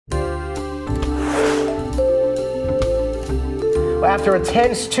Well, after a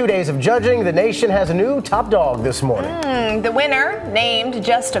tense 2 days of judging, the nation has a new top dog this morning. The winner, named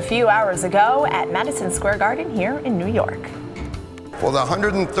just a few hours ago at Madison Square Garden here in New York. For the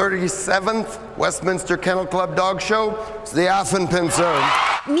 137th Westminster Kennel Club Dog Show, it's the Affenpinscher.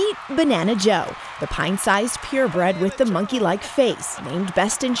 Meet Banana Joe, the pint-sized purebred with the monkey-like face, named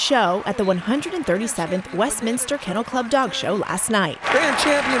Best in Show at the 137th Westminster Kennel Club Dog Show last night. Grand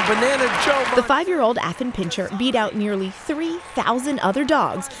champion Banana Joe. The 5-year-old Affenpinscher beat out nearly 3,000 other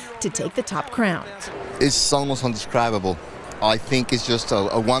dogs to take the top crown. It's almost indescribable. I think it's just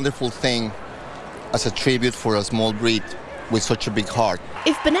a wonderful thing as a tribute for a small breed with such a big heart.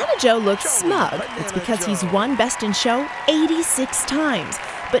 If Banana Joe looks smug, it's because he's won Best in Show 86 times,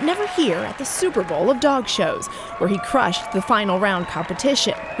 but never here at the Super Bowl of dog shows, where he crushed the final round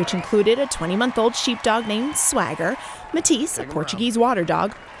competition, which included a 20-month-old sheepdog named Swagger, Matisse, a Portuguese water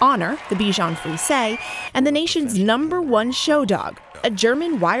dog, Honor, the Bichon Frise, and the nation's #1 show dog, a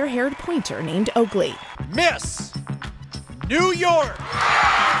German wire-haired pointer named Oakley. Miss New York.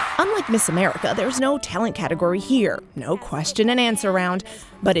 Unlike Miss America, there's no talent category here, no question and answer round,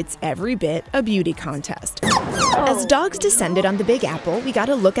 but it's every bit a beauty contest. As dogs descended on the Big Apple, we got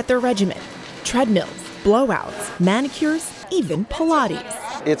a look at their regimen. Treadmills, blowouts, manicures, even Pilates.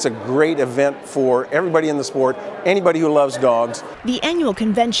 It's a great event for everybody in the sport, anybody who loves dogs. The annual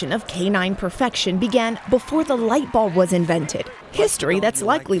convention of canine perfection began before the light bulb was invented. History that's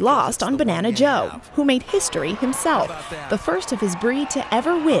likely lost on Banana Joe, who made history himself, the first of his breed to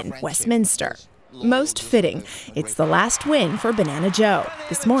ever win Westminster. Most fitting, it's the last win for Banana Joe.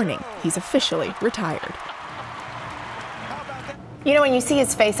 This morning, he's officially retired. You know, when you see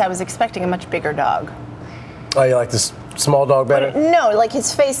his face, I was expecting a much bigger dog. Oh, you like this small dog better? No, like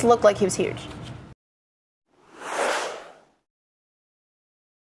his face looked like he was huge.